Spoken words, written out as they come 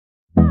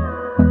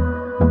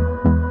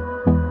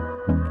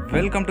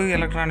Welcome to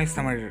electronics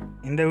Tamil.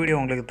 இந்த video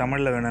உங்களுக்கு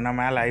தமிழில் வேணும்னா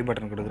மேலே ஐ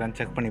பட்டன் கொடுக்குறேன்,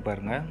 செக் பண்ணி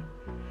பாருங்கள்.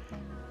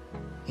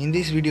 In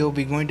this video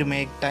we going to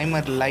make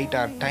timer light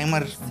or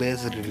timer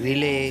based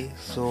relay.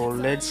 So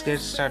let's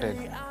get started.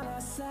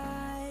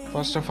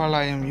 First of all,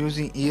 I am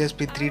using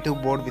ESP32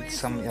 board with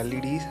some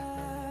LEDs.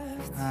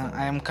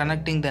 I am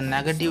connecting the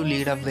negative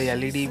lead of the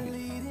LED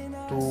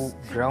to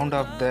ground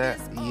of the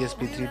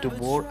ESP32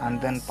 board, and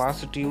then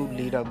positive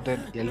lead of the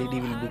LED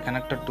will be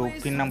connected to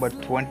pin number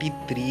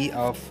 23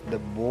 of the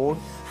board.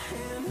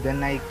 Then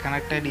I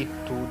connected it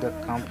to the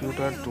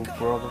computer to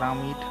program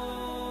it.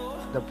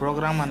 The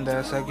program and the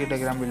circuit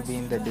diagram will be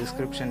in the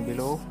description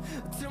below.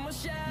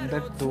 In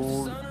that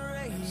tool,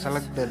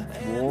 select the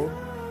board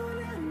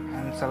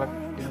and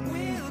selecting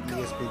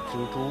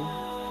ESP32.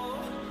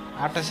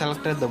 After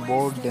selected the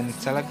board, then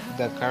select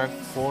the correct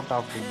port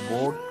of the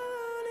board.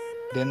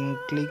 Then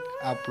click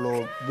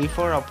upload.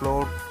 Before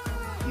upload,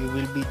 you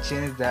will be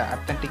change the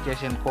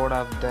authentication code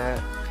of the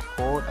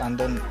code and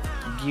then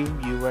give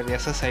your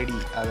SSID,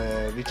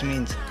 which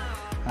means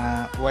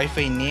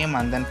Wi-Fi name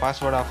and then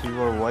password of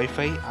your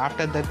Wi-Fi.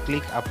 After that,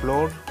 click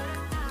upload.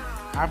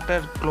 After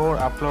code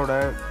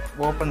uploaded,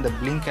 open the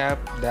Blynk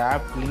app. The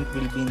app link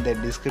will be in the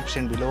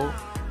description below.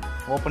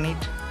 Open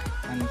it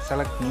and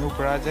select new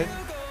project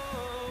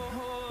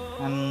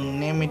and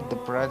name it the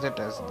project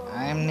as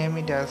I am name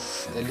it as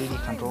LED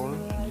control.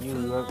 Give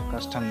your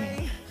custom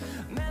name.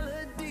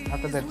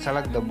 After that,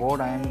 select the board.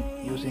 I am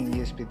using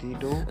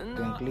ESP32.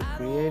 Then click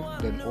create,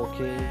 then OK.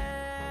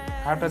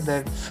 After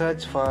that,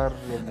 search for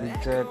a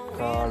widget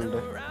called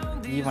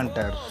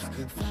eventer.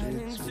 It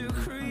will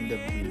be in the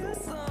below.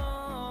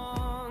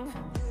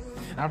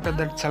 After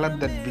that, select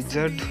that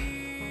widget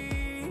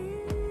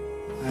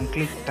and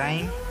click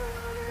time.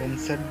 Then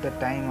set the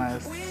time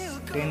as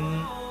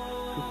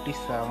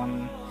 10:57.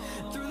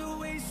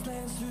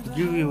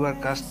 Give your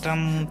custom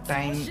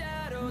time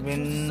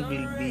when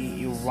will be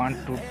you want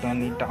to turn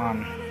it on.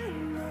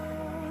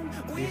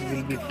 This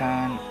will be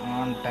turn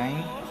on time.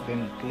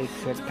 Then click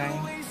set time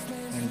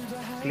and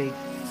click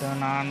turn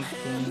on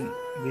pin,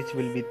 which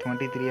will be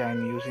 23 I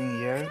am using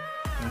here.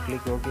 Then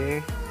click OK.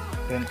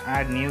 Then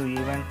add new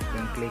event.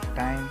 Then click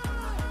time.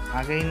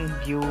 Again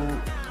give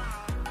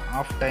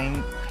off time.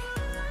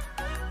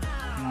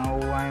 Now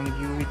I am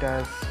give it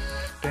as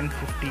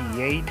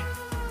 10:58.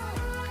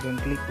 Then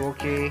click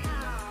OK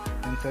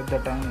and set the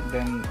time.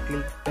 Then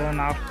click turn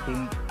off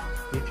pin,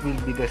 which will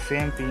be the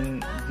same pin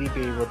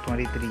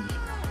GPA23.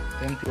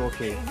 Then click OK.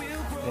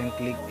 Then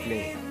click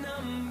play.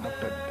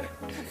 After that,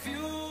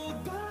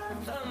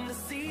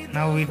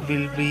 now it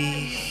will be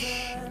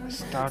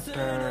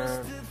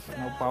started.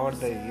 Now power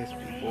the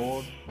USB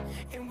board.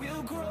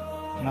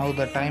 Now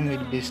the time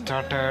will be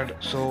started,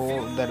 so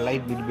the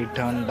light will be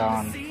turned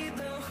on.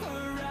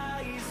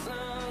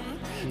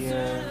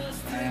 Here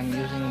I am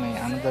using my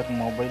another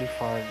mobile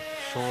for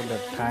show the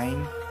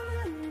time.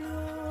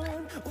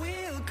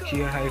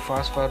 Here I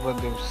fast forward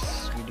this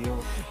video.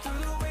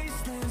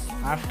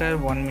 After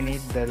 1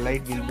 minute, the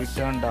light will be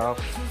turned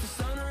off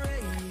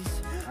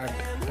at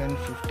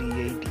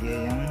 10:58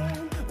 AM.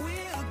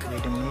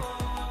 Wait a minute.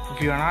 If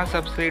you are not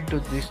subscribed to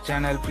this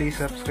channel, please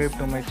subscribe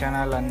to my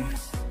channel and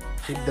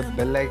hit the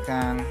bell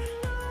icon.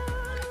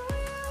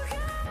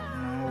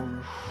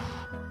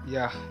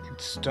 Yeah,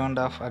 it's turned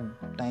off at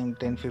time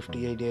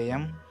 10:58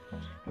 AM.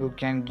 You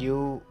can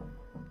give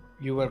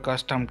your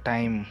custom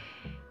time.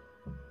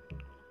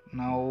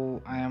 Now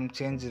I am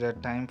changed the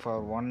time for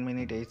 1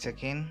 minute 8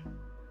 seconds.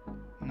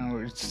 Now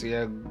it's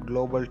a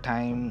global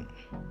time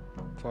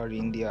for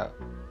India.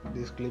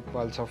 This clip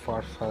also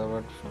fast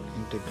forward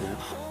into 2.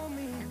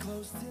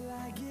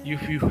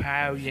 If you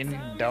have any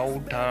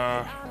doubt,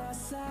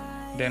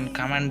 then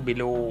comment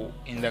below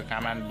in the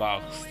comment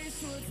box.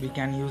 We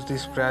can use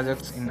these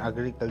projects in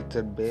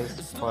agriculture base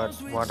for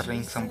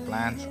watering some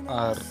plants,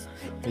 or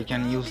we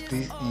can use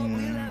this in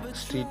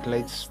street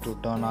lights to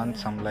turn on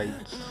some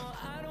lights.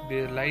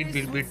 The light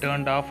will be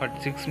turned off at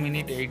 6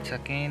 minutes 8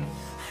 seconds.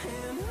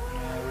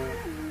 Now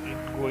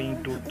it's going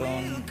to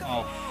turn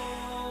off.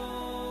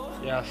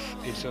 Yes,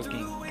 it's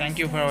okay. Thank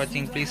you for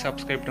watching. Please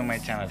subscribe to my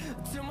channel.